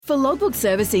For logbook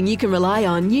servicing you can rely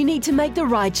on, you need to make the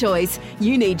right choice.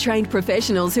 You need trained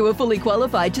professionals who are fully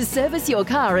qualified to service your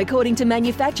car according to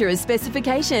manufacturer's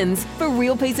specifications. For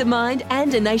real peace of mind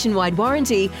and a nationwide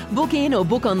warranty, book in or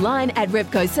book online at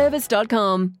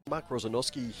repcoservice.com. Mark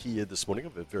Rosanowski here this morning. I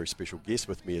have a very special guest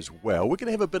with me as well. We're going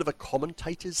to have a bit of a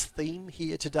commentator's theme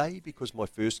here today because my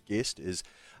first guest is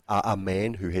a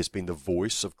man who has been the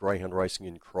voice of greyhound racing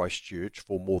in Christchurch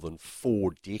for more than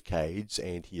 4 decades,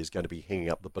 and he is going to be hanging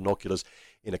up the binoculars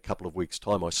in a couple of weeks'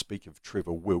 time. I speak of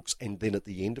Trevor Wilkes, and then at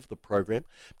the end of the program,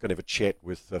 I'm going to have a chat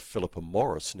with Philippa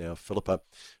Morris. Now, Philippa,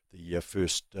 the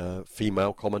first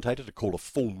female commentator to call a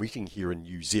full meeting here in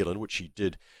New Zealand, which she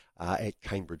did at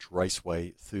Cambridge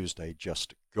Raceway Thursday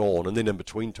just gone. And then in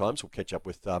between times, we'll catch up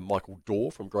with Michael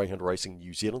Dorr from Greyhound Racing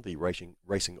New Zealand, the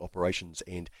racing operations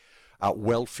and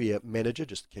welfare manager,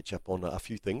 just to catch up on a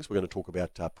few things. We're going to talk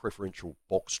about preferential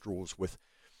box draws with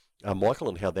Michael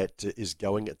and how that is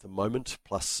going at the moment,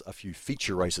 plus a few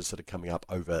feature races that are coming up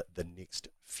over the next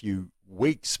few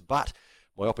weeks. But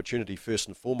my opportunity first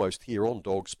and foremost here on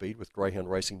Dog Speed with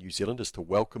Greyhound Racing New Zealand is to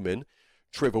welcome in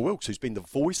Trevor Wilkes, who's been the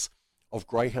voice of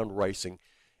greyhound racing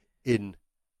in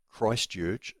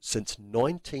Christchurch since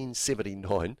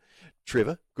 1979.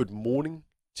 Trevor, good morning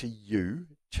to you.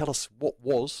 Tell us, what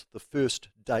was the first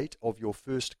date of your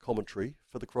first commentary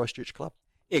for the Christchurch Club?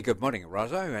 Yeah, good morning,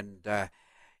 Roso. And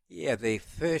the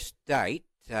first date,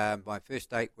 my first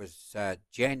date was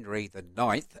January the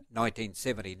 9th,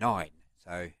 1979.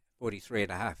 So 43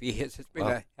 and a half years. It's been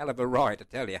a hell of a ride, I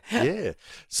tell you. Yeah.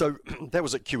 So that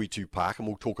was at QE2 Park, and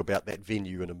we'll talk about that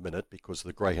venue in a minute because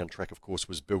the greyhound track, of course,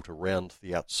 was built around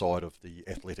the outside of the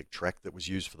athletic track that was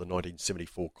used for the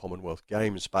 1974 Commonwealth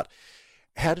Games. But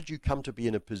how did you come to be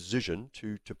in a position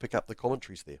to pick up the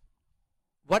commentaries there?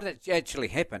 What had actually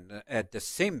happened,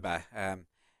 December, I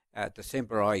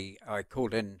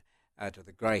called in to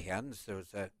the Greyhounds. There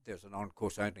was an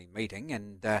on-course only meeting,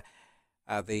 and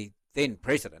the then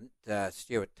president,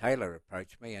 Stuart Taylor,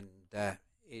 approached me and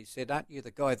he said, "Aren't you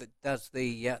the guy that does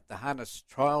the harness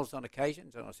trials on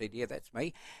occasions?" And I said, "Yeah, that's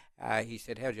me." He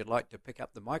said, "How'd you like to pick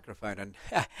up the microphone?"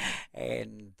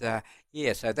 And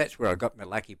so that's where I got my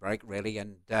lucky break, really.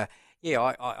 And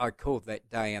I called that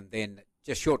day, and then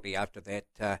just shortly after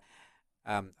that,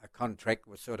 a contract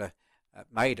was sort of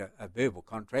made, a verbal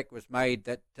contract was made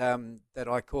that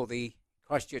I call the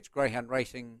Christchurch Greyhound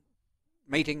Racing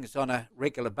meetings on a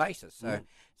regular basis.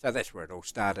 So that's where it all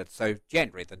started. So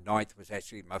January the 9th was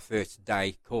actually my first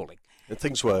day calling. And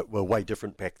things were way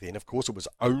different back then. Of course, it was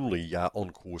only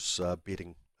on-course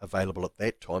betting available at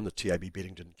that time. The TAB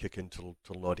betting didn't kick in till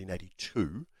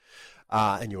 1982.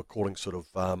 And you were calling sort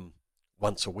of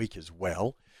once a week as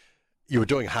well. You were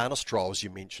doing harness trials,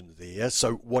 you mentioned there.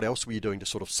 So what else were you doing to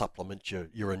sort of supplement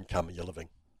your income and your living?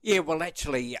 Yeah, well,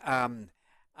 actually,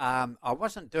 I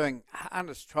wasn't doing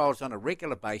harness trials on a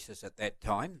regular basis at that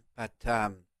time, but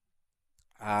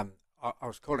I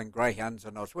was calling greyhounds,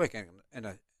 and I was working in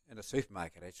a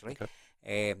supermarket actually, okay.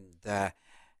 And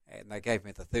they gave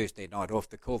me the Thursday night off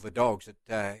to call the dogs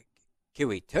at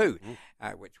QE2,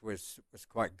 which was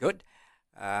quite good.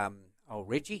 Old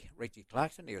Reggie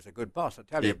Clarkson, he was a good boss, I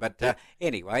tell you. But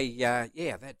anyway,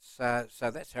 that's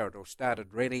how it all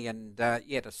started really, and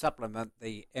to supplement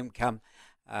the income.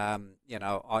 I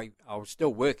was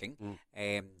still working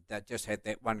and just had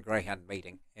that one greyhound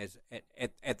meeting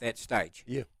at that stage.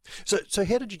 Yeah. So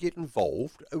how did you get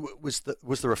involved? Was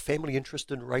there a family interest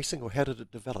in racing, or how did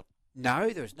it develop? No,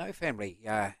 there was no family.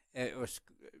 It was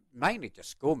mainly just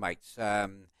schoolmates. I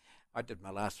did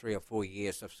my last 3 or 4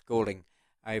 years of schooling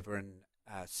over in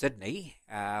Sydney.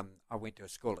 I went to a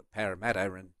school at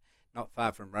Parramatta and not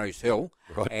far from Rose Hill.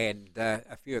 Right. And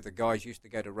a few of the guys used to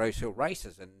go to Rose Hill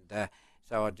races, and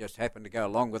so I just happened to go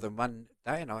along with them one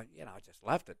day, and I just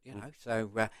loved it,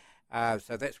 So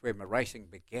that's where my racing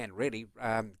began, really,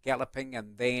 galloping,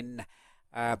 and then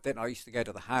I used to go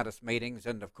to the harness meetings,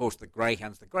 and of course the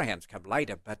greyhounds. The greyhounds come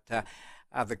later, but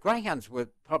the greyhounds were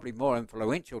probably more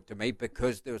influential to me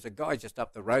because there was a guy just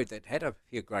up the road that had a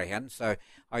few greyhounds, so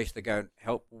I used to go and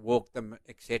help walk them,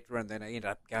 etc., and then I ended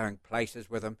up going places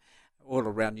with them all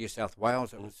around New South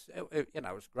Wales. It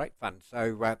was great fun.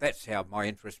 So that's how my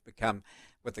interest become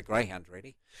with the greyhound,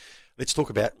 really. Let's talk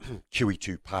about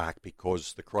QE2 Park,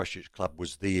 because the Christchurch Club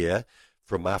was there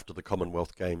from after the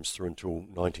Commonwealth Games through until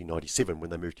 1997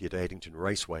 when they moved here to Addington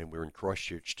Raceway, and we're in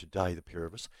Christchurch today, the pair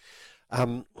of us.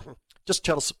 Just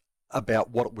tell us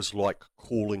about what it was like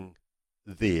calling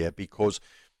there, because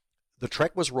the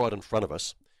track was right in front of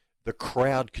us. The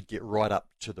crowd could get right up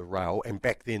to the rail, and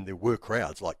back then there were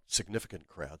crowds, like significant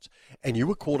crowds, and you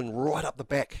were calling right up the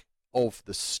back of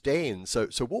the stand. So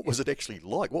what was it actually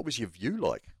like? What was your view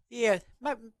like? Yeah,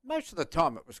 most of the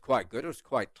time it was quite good. It was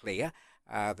quite clear.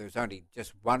 There was only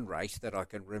just one race that I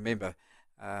can remember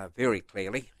very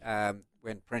clearly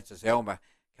when Princess Alma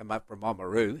came up from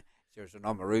Oamaru. She was an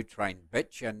Oamaru trained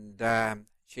bitch, and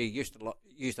she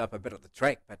used up a bit of the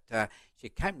track, but she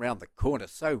came round the corner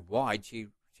so wide she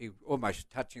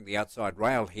almost touching the outside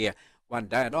rail here one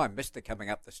day, and I missed her coming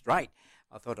up the straight.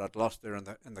 I thought I'd lost her in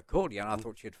the cordia, and I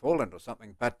thought she'd fallen or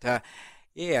something. But I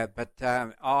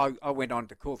went on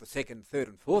to call the second, third,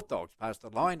 and fourth dogs past the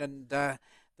line, and the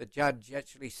judge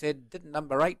actually said, "Didn't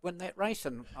number 8 win that race?"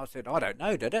 And I said, "I don't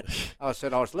know, did it?" I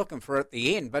said, "I was looking for her at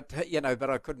the end, but but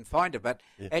I couldn't find her." But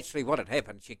actually, what had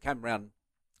happened, she came round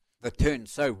the turn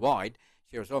so wide,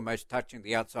 she was almost touching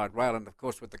the outside rail, and of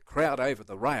course with the crowd over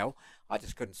the rail, I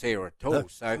just couldn't see her at all.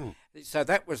 So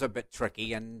that was a bit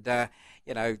tricky, and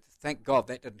thank God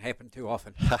that didn't happen too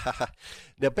often.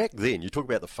 Now back then, you talk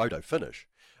about the photo finish.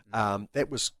 That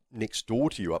was next door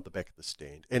to you up the back of the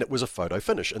stand, and it was a photo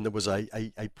finish, and there was a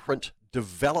print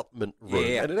development room,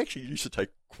 and it actually used to take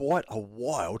quite a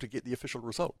while to get the official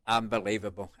result.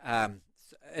 Unbelievable.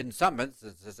 In some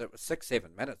instances, it was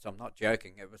 6-7 minutes. I'm not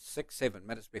joking. It was 6-7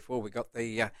 minutes before we got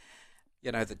the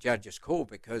judge's call,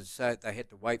 because they had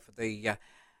to wait for the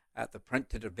print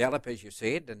to develop, as you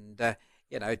said, and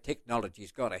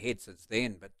technology's got ahead since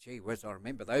then. But gee whiz, I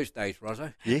remember those days,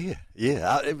 Roso.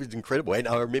 Yeah, it was incredible, and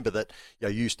I remember that you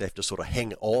used to have to sort of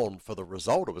hang on for the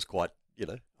result. It was quite. It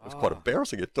was quite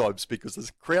embarrassing at times, because there's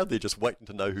a crowd there just waiting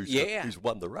to know who's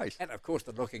won the race. And of course,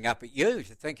 they're looking up at you,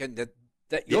 thinking that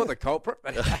you're the culprit.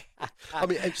 But I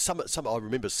mean, some I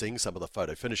remember seeing some of the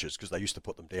photo finishes, because they used to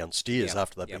put them downstairs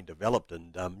after they've been developed,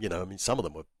 and some of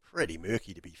them were pretty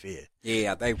murky, to be fair.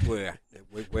 Yeah, they were.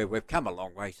 We've come a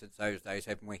long way since those days,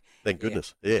 haven't we? Thank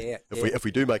goodness. Yeah. If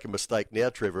we do make a mistake now,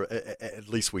 Trevor, at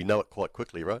least we know it quite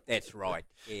quickly, right? That's right.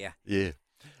 Yeah. Yeah.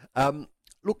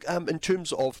 Look, in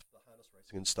terms of the harness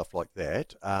racing and stuff like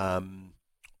that,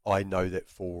 I know that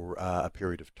for a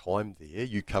period of time there,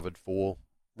 you covered for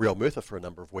Real Murtha for a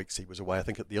number of weeks. He was away, I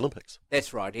think, at the Olympics.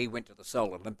 That's right. He went to the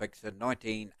Seoul Olympics in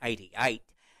 1988,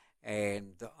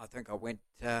 and I think I went.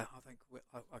 I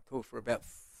called for about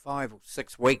 5 or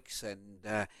 6 weeks, and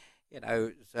it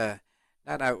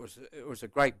was a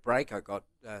great break I got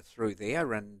through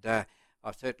there, and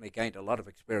I've certainly gained a lot of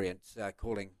experience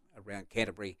calling around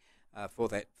Canterbury for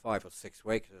that 5 or 6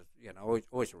 weeks.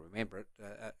 Always remember it,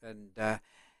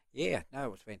 it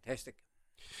was fantastic.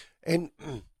 And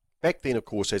back then, of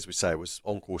course, as we say, it was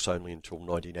on course only until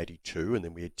 1982, and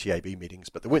then we had TAB meetings,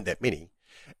 but there weren't that many.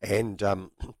 And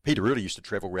Peter really used to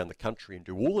travel around the country and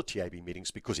do all the TAB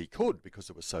meetings because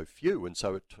there were so few. And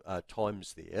so at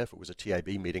times there, if it was a TAB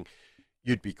meeting,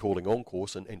 you'd be calling on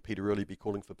course, and Peter really be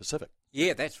calling for Pacific.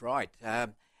 Yeah, that's right. As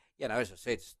I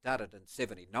said, started in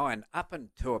 79 up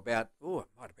until about, it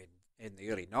might have been in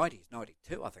the early 90s,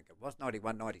 92, I think it was,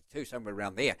 91, 92, somewhere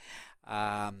around there.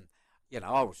 I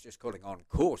was just calling on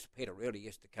course. Peter really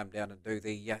used to come down and do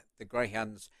the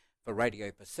Greyhounds for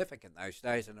Radio Pacific in those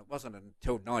days, and it wasn't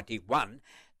until 91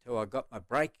 till I got my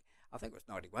break. I think it was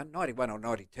 91 or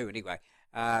 92 anyway,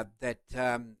 that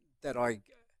I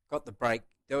got the break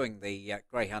doing the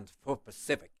Greyhounds for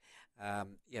Pacific. So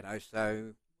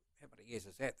how many years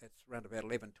is that? That's around about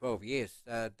 11, 12 years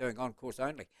doing on course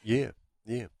only. Yeah.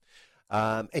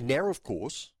 And now, of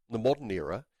course, in the modern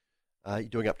era, you're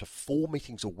doing up to 4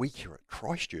 meetings a week here at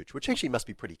Christchurch, which actually must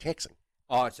be pretty taxing.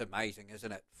 Oh, it's amazing,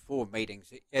 isn't it? 4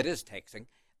 meetings. It is taxing.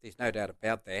 There's no doubt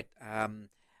about that.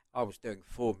 I was doing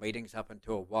 4 meetings up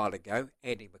until a while ago.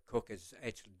 Andy McCook is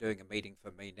actually doing a meeting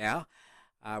for me now,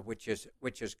 which is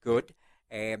good.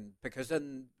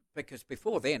 Because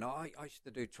before then I used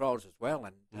to do trials as well,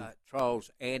 and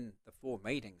trials and the 4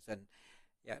 meetings, and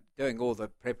doing all the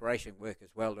preparation work as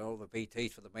well, all the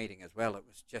VTs for the meeting as well. It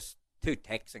was just too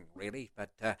taxing, really. But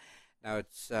no,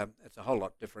 it's a whole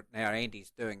lot different now.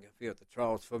 Andy's doing a few of the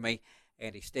trials for me,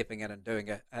 and he's stepping in and doing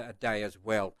a day as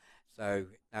well. So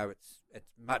no,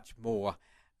 it's much more.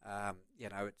 I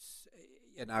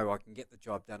can get the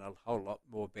job done a whole lot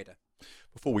more better.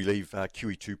 Before we leave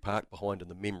QE2 Park behind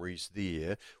and the memories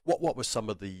there, what were some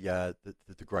of the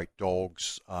great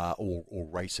dogs or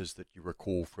races that you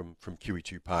recall from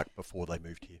QE2 Park before they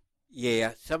moved here?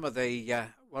 Yeah, some of the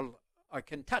I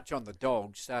can touch on the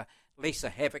dogs. Lisa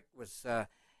Havoc was,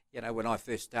 when I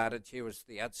first started, she was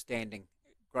the outstanding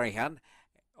greyhound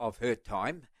of her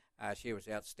time. She was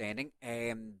outstanding.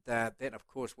 And then, of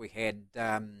course, we had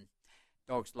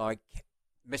dogs like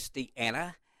Misty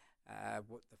Anna,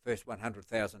 the first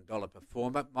 $100,000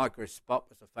 performer. Micro Spot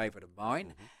was a favourite of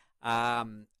mine.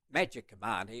 Mm-hmm. Magic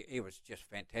Command, he was just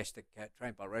fantastic,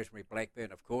 trained by Rosemary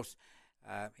Blackburn, of course.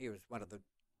 He was one of the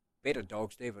better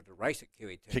dogs to ever to race at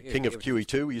QE2. King of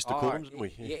QE2, we used to call him, didn't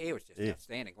we? Yeah, he was just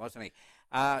outstanding, wasn't he?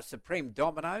 Supreme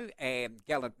Domino and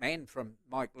Gallant Man from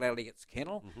Mike Elliott's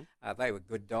kennel. They were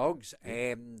good dogs.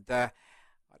 And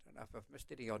I don't know if I've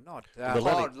missed any or not.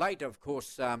 Later, of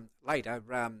course,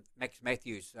 Max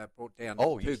Matthews brought down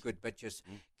two good bitches,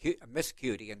 Miss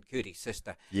Cutie and Cutie's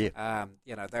sister. Yeah.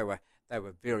 They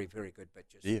were very, very good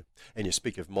bitches. Yeah. And you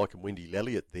speak of Mike and Wendy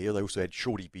Elliott there. They also had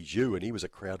Shorty Bijou, and he was a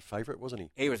crowd favourite, wasn't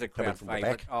he? He was a crowd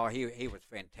favourite. Oh, he was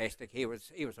fantastic. He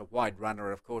was a wide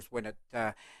runner, of course, when it.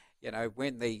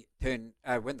 When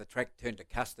the track turned to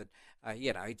custard,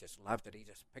 he just loved it. He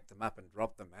just picked them up and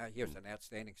dropped them. He was an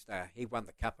outstanding star. He won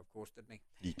the cup, of course, didn't he?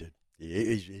 He did. Yeah,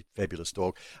 he's a fabulous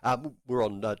dog. We're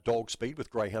on Dog Speed with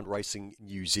Greyhound Racing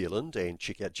New Zealand, and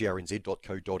check out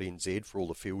grnz.co.nz for all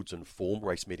the fields and form.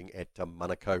 Race meeting at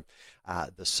Manukau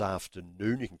this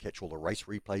afternoon. You can catch all the race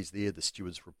replays there, the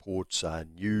stewards' reports,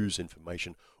 news,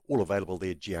 information, all available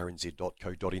there at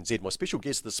grnz.co.nz. My special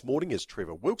guest this morning is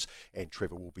Trevor Wilkes, and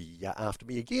Trevor will be with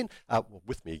me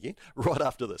again, right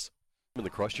after this. I'm in the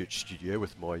Christchurch studio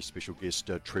with my special guest,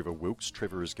 Trevor Wilkes.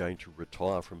 Trevor is going to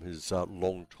retire from his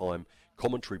long-time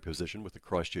commentary position with the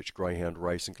Christchurch Greyhound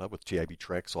Racing Club with TAB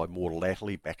Trackside, more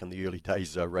latterly, back in the early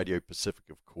days, Radio Pacific,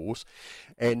 of course.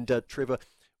 And Trevor,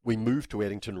 we moved to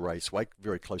Addington Raceway,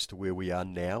 very close to where we are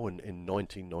now, in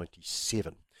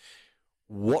 1997.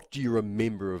 What do you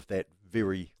remember of that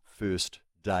very first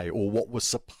day, or what was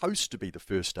supposed to be the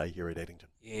first day here at Addington?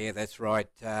 Yeah, that's right.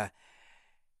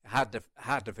 Hard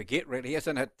to forget, really,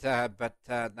 isn't it? But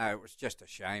no, it was just a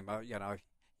shame.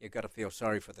 You've got to feel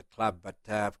sorry for the club. But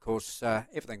of course,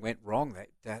 everything went wrong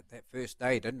that first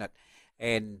day, didn't it?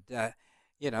 And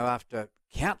after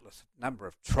countless number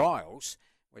of trials,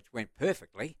 which went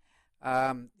perfectly,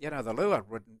 the lure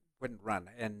wouldn't run,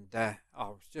 and it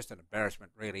was just an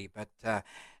embarrassment, really. But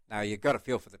no, you've got to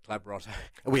feel for the club, Roso.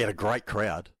 We had a great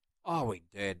crowd. Oh, we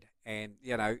did, and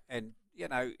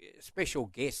special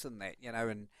guests and that,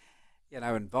 and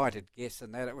invited guests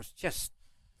and that. It was just,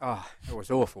 it was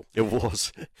awful. It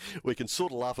was. We can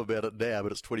sort of laugh about it now,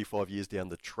 but it's 25 years down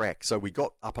the track. So we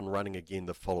got up and running again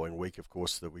the following week. Of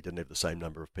course, that we didn't have the same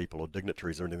number of people or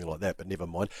dignitaries or anything like that, but never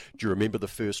mind. Do you remember the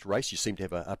first race? You seem to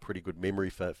have a pretty good memory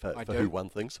for who won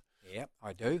things. Yeah,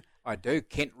 I do.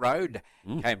 Kent Road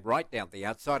came right down the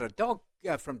outside. A dog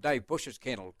from Dave Bush's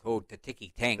kennel called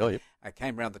Tatiki Tank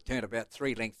came round the turn about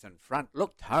 3 lengths in front,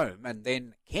 looked home, and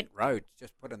then Kent Road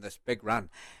just put in this big run.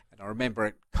 And I remember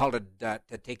it collared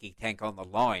Tatiki Tank on the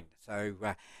line. So,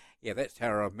 that's how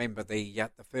I remember the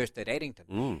first at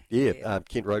Addington.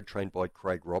 Kent Road, trained by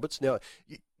Craig Roberts. Now,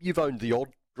 you've owned the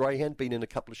odd greyhound, been in a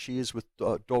couple of shares with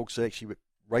dogs that actually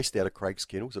raced out of Craig's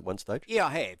kennels at one stage. Yeah,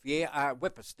 I have. Yeah,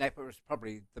 Whippersnapper was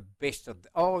probably the best of.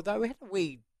 Though we had a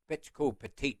wee bitch called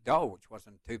Petite Doll, which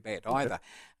wasn't too bad either.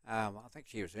 I think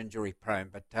she was injury prone,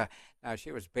 but no,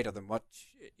 she was better than what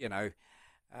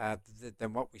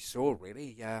than what we saw,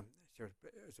 really. It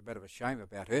was a bit of a shame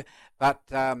about her, but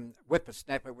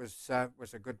Whippersnapper was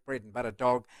a good bread and butter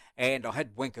dog, and I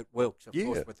had Winkett Wilkes, of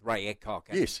course, with Ray Adcock.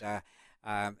 And, yes.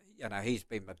 He's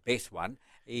been my best one.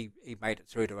 He made it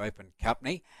through to Open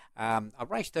Company. I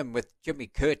raced him with Jimmy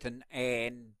Curtin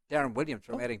and Darren Williams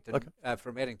from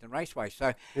Addington Raceway.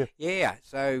 So we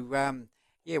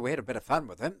had a bit of fun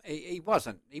with him. He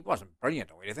wasn't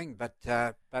brilliant or anything, but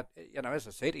as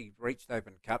I said, he reached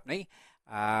Open Company.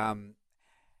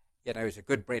 He's a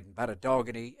good bread and butter dog,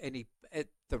 and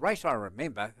the race I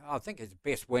remember, I think his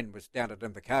best win was down at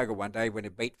Invercargill one day when he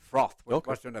beat Froth, which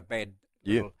wasn't a bad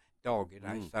little dog,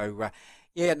 So,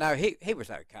 he was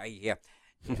okay, yeah.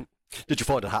 Did you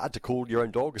find it hard to call your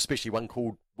own dog, especially one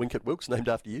called Winkett Wilkes, named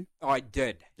after you? I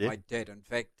did. In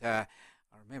fact, I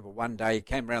remember one day he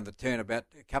came around the turn about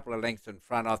a couple of lengths in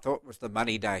front. I thought it was the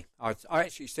money day. I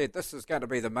actually said, this is going to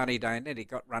be the money day, and then he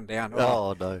got run down.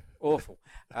 Oh no. Awful.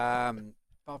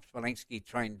 Bob Smolinski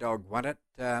trained dog won it.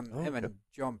 Him and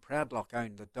John Proudlock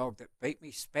owned the dog that beat me.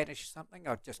 Spanish something.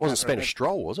 Wasn't Spanish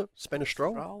Stroll, was it? Spanish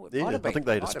Stroll? I think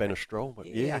they had a Spanish Stroll. But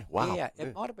wow. Yeah,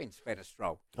 it might have been Spanish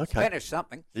Stroll. Okay. Spanish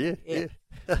something. Yeah.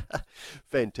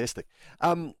 Fantastic.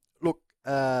 Look,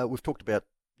 we've talked about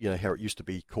how it used to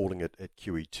be calling it at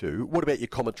QE2. What about your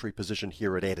commentary position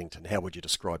here at Addington? How would you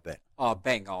describe that? Oh,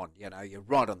 bang on. You're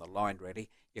right on the line, really.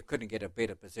 You couldn't get a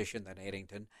better position than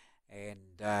Addington,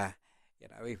 and.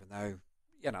 Even though,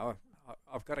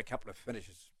 I've got a couple of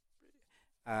finishes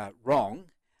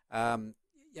wrong,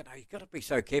 you've got to be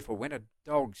so careful. When a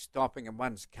dog's stopping and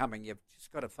one's coming, you've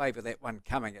just got to favour that one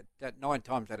coming. At 9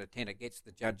 times out of 10, it gets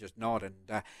the judge's nod.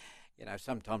 And,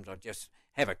 sometimes I just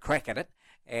have a crack at it,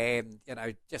 and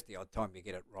just the odd time you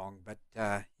get it wrong, but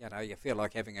you feel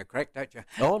like having a crack, don't you?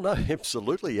 Oh no,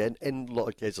 absolutely, and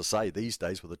like as I say, these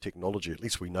days with the technology, at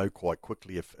least we know quite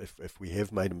quickly if we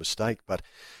have made a mistake. But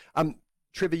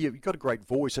Trevor, you've got a great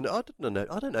voice, and I don't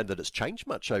know that it's changed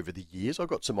much over the years. I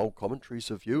got some old commentaries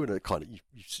of you, and it kind of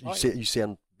you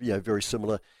sound very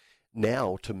similar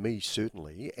now to me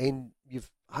certainly, and you've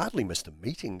hardly missed a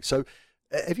meeting. So,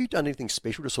 have you done anything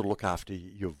special to sort of look after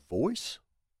your voice?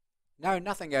 No,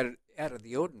 nothing out of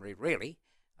the ordinary, really.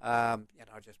 I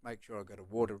just make sure I've got a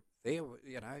water there.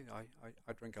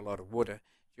 I drink a lot of water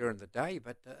during the day,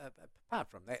 but apart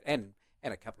from that, and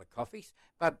a couple of coffees.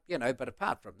 But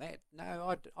apart from that,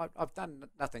 no, I've done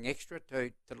nothing extra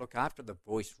to look after the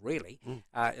voice, really.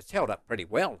 It's held up pretty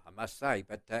well, I must say.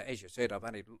 But as you said,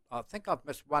 I think I've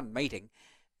missed one meeting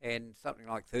in something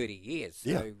like 30 years.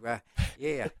 So,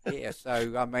 yeah.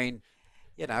 So, I mean,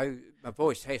 my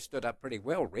voice has stood up pretty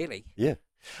well, really. Yeah.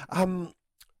 Do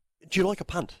you like a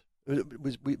punt?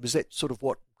 Was that sort of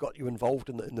what got you involved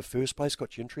in the first place,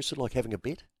 got you interested, like having a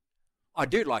bet? I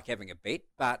do like having a bet,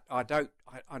 but I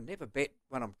never bet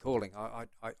when I'm calling.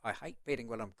 I hate betting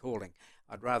when I'm calling.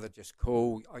 I'd rather just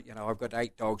call. I've got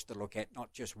 8 dogs to look at,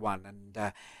 not just one. And,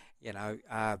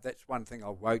 that's one thing I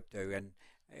won't do.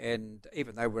 And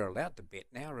even though we're allowed to bet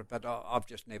now, but I've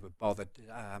just never bothered.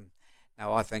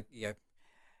 No, I think you're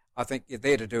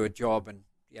there to do a job and,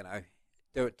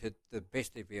 do it to the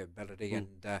best of your ability.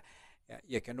 And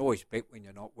you can always bet when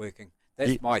you're not working.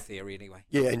 That's my theory anyway.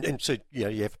 Yeah, and so, you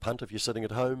have a punt if you're sitting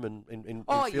at home and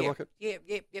feel like it?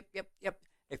 Yep.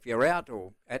 If you're out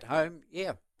or at home,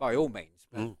 yeah, by all means.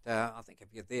 But I think if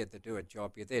you're there to do a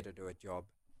job, you're there to do a job.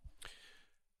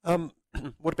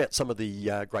 What about some of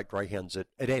the great greyhounds at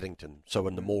Addington, so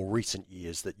in the more recent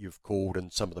years that you've called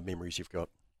and some of the memories you've got?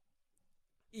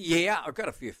 Yeah, I've got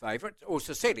a few favourites.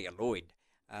 Cecilia Lloyd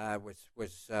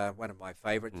was one of my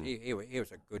favourites. He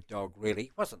was a good dog, really.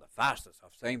 He wasn't the fastest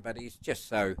I've seen, but he's just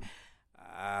so,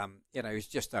 he's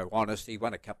just so honest. He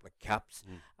won a couple of cups.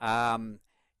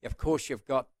 Of course, you've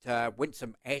got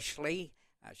Winsome Ashley.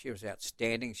 She was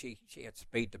outstanding. She had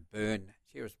speed to burn.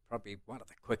 She was probably one of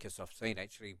the quickest I've seen,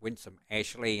 actually, Winsome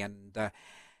Ashley. And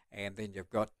then you've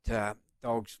got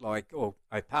dogs like,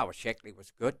 Opawa Shackley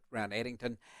was good around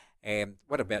Addington. And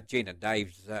what about Gene and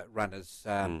Dave's runners? He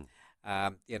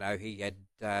had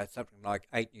something like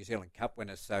 8 New Zealand Cup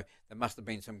winners, so there must have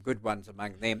been some good ones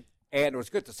among them. And it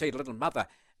was good to see Little Mother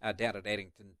down at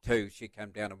Addington too. She came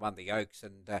down and won the Oaks,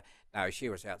 and she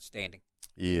was outstanding.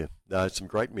 Yeah, some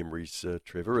great memories,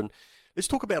 Trevor. And let's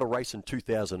talk about a race in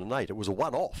 2008. It was a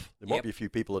one-off. There might be a few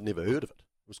people that never heard of it.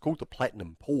 It was called the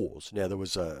Platinum Pause. Now, there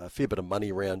was a fair bit of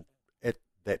money around at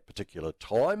that particular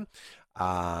time.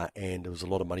 And there was a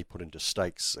lot of money put into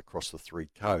stakes across the 3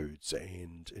 codes.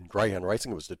 And in greyhound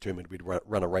racing, it was determined we'd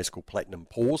run a race called Platinum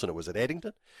Pause, and it was at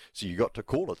Addington. So you got to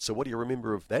call it. So what do you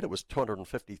remember of that? It was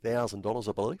 $250,000,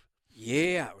 I believe.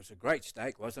 Yeah, it was a great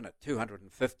stake, wasn't it?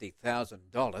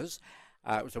 $250,000.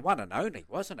 It was a one and only,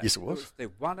 wasn't it? Yes, it was. It was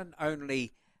the one and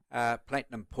only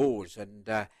Platinum Pause, and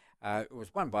it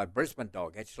was won by a Brisbane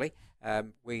dog, actually.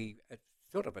 It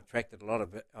sort of attracted a lot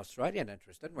of Australian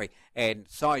interest, didn't we? And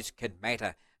Size Can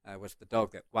Matter was the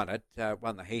dog that won it,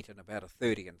 won the heat in about a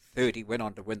 30-30, went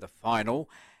on to win the final,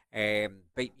 and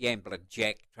beat Yambler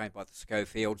Jack, trained by the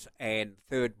Schofields, and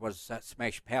third was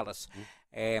Smash Palace.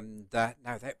 And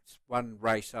that's one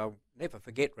race I'll never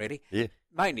forget, really. Yeah.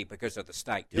 Mainly because of the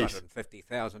stake,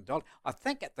 $250,000. I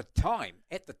think at the time,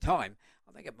 I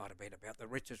think it might have been about the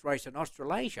richest race in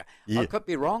Australasia. Yeah. I could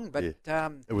be wrong, but it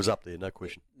was up there, no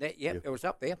question. It was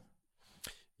up there.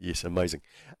 Yes, amazing.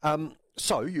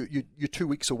 So you're 2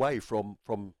 weeks away from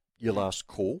your last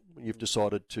call. You've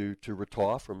decided to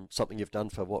retire from something you've done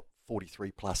for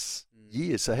 43 plus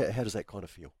years. So how does that kind of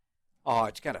feel? Oh,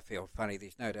 it's going to feel funny.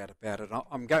 There's no doubt about it.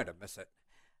 I'm going to miss it.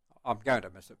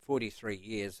 43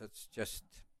 years. It's just,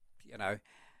 I've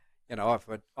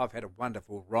had a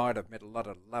wonderful ride. I've met a lot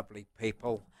of lovely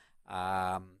people.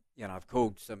 I've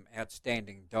called some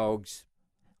outstanding dogs.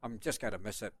 I'm just going to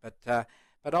miss it. But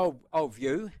I'll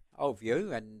view,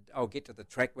 and I'll get to the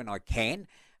track when I can.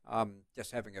 I'm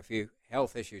just having a few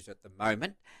health issues at the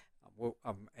moment.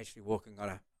 I'm actually walking on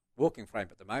a walking frame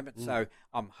at the moment, so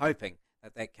I'm hoping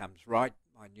that comes right.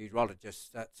 My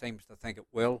neurologist seems to think it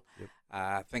will.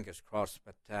 Yep. Fingers crossed.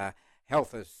 But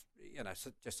health is,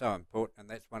 just so important, and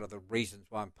that's one of the reasons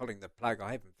why I'm pulling the plug.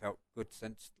 I haven't felt good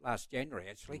since last January,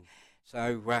 actually.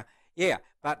 So,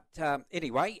 But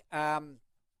anyway,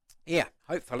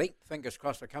 hopefully, fingers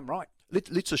crossed, will come right.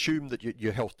 Let's assume that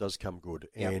your health does come good,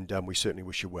 and we certainly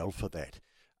wish you well for that.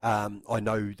 I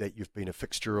know that you've been a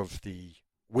fixture of the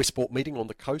Westport meeting on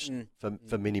the coast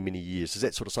for many, many years. Is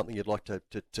that sort of something you'd like to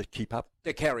keep up?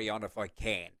 To carry on if I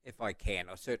can.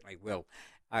 I certainly will.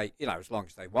 As long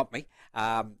as they want me.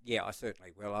 I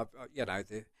certainly will.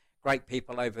 The great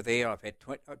people over there. I've had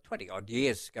 20 odd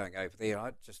years going over there.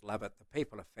 I just love it. The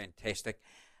people are fantastic.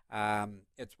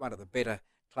 It's one of the better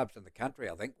clubs in the country,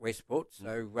 I think, Westport.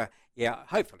 So,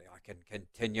 hopefully I can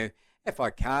continue. If I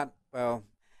can't, well,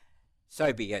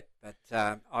 so be it. But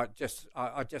I'm just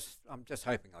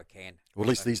hoping I can. Well, at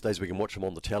least these days we can watch them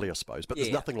on the telly, I suppose. But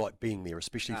there's nothing like being there,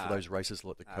 especially for those races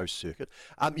like the Coast Circuit.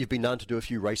 You've been known to do a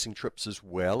few racing trips as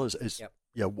well.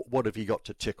 What have you got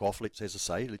to tick off? Let's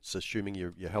assuming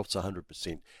your health's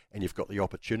 100% and you've got the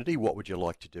opportunity. What would you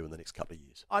like to do in the next couple of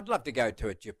years? I'd love to go to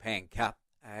a Japan Cup,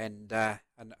 and the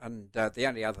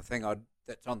only other thing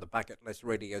that's on the bucket list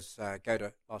really is go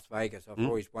to Las Vegas. I've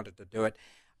always wanted to do it.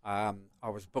 I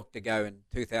was booked to go in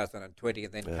 2020,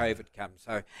 and then COVID comes.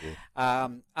 So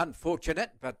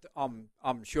unfortunate, but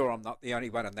I'm sure I'm not the only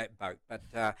one in that boat. But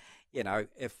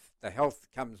if the health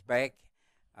comes back,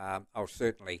 I'll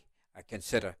certainly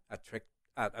consider a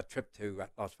trip to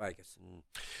Las Vegas.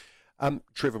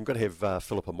 Trevor, I'm going to have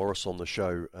Philippa Morris on the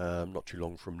show not too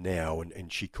long from now,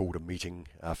 and she called a meeting,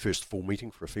 first full meeting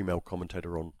for a female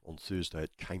commentator on Thursday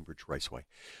at Cambridge Raceway.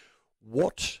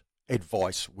 What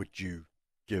advice would you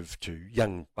give to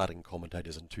young budding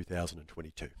commentators in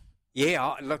 2022?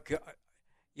 Yeah, look,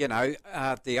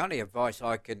 the only advice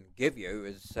I can give you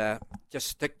is just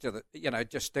stick to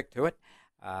it.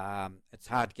 It's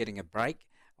hard getting a break.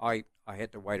 I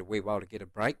had to wait a wee while to get a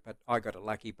break, but I got a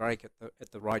lucky break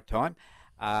at the right time.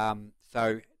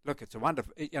 So look, it's a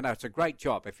wonderful, it's a great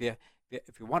job. If you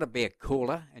want to be a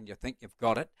caller and you think you've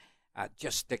got it,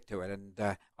 just stick to it,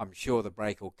 and I'm sure the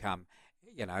break will come.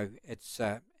 It's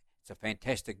a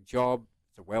fantastic job.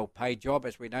 It's a well-paid job,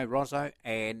 as we know, Roso,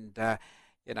 and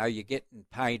you're getting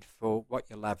paid for what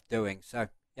you love doing. So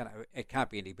it can't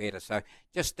be any better. So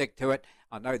just stick to it.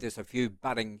 I know there's a few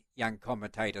budding young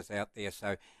commentators out there.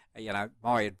 So,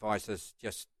 my advice is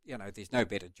just, there's no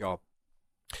better job.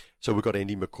 So we've got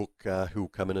Andy McCook who will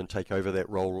come in and take over that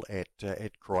role at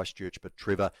Christchurch. But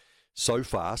Trevor, so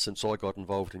far, since I got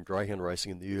involved in greyhound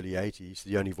racing in the early 80s,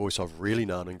 the only voice I've really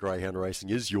known in greyhound racing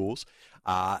is yours.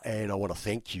 And I want to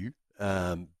thank you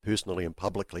personally and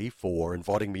publicly for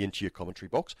inviting me into your commentary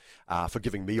box, for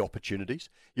giving me opportunities.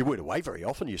 You weren't away very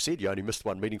often. You said you only missed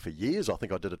one meeting for years. I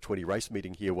think I did a 20 race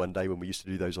meeting here one day when we used to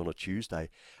do those on a Tuesday.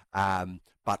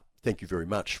 But thank you very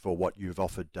much for what you've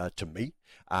offered to me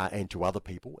and to other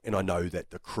people. And I know that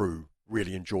the crew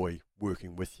really enjoy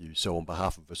working with you. So on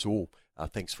behalf of us all,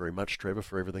 thanks very much, Trevor,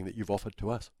 for everything that you've offered to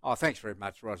us. Oh, thanks very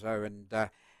much, Roso. And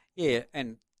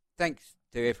and thanks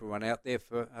to everyone out there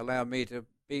for allowing me to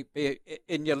be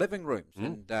in your living rooms.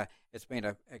 And it's been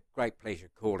a great pleasure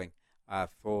calling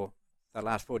for the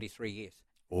last 43 years.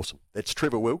 Awesome. That's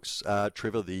Trevor Wilkes,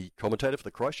 Trevor, the commentator for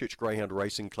the Christchurch Greyhound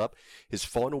Racing Club. His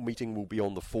final meeting will be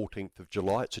on the 14th of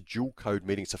July. It's a dual code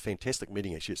meeting. It's a fantastic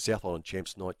meeting, actually. It's South Island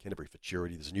Champs Night, Canterbury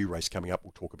Futurity. There's a new race coming up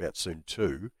we'll talk about soon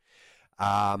too.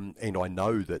 And I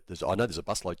know that there's a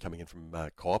busload coming in from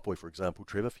Kaiapoi, for example,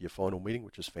 Trevor, for your final meeting,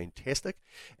 which is fantastic.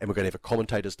 And we're going to have a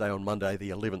Commentators Day on Monday, the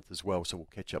 11th as well, so we'll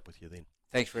catch up with you then.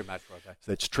 Thanks very much, Roso.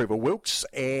 So that's Trevor Wilkes,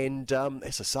 and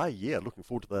as I say, looking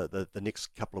forward to the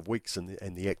next couple of weeks and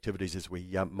the activities as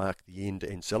we mark the end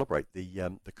and celebrate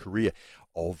the career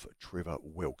of Trevor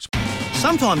Wilkes.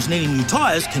 Sometimes needing new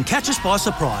tyres can catch us by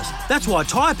surprise. That's why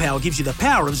Tyre Power gives you the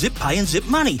power of zip pay and zip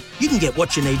money. You can get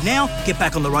what you need now, get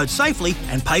back on the road safely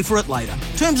and pay for it later.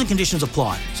 Terms and conditions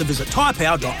apply. So visit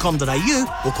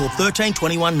tyrepower.com.au or call 13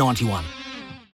 21 91.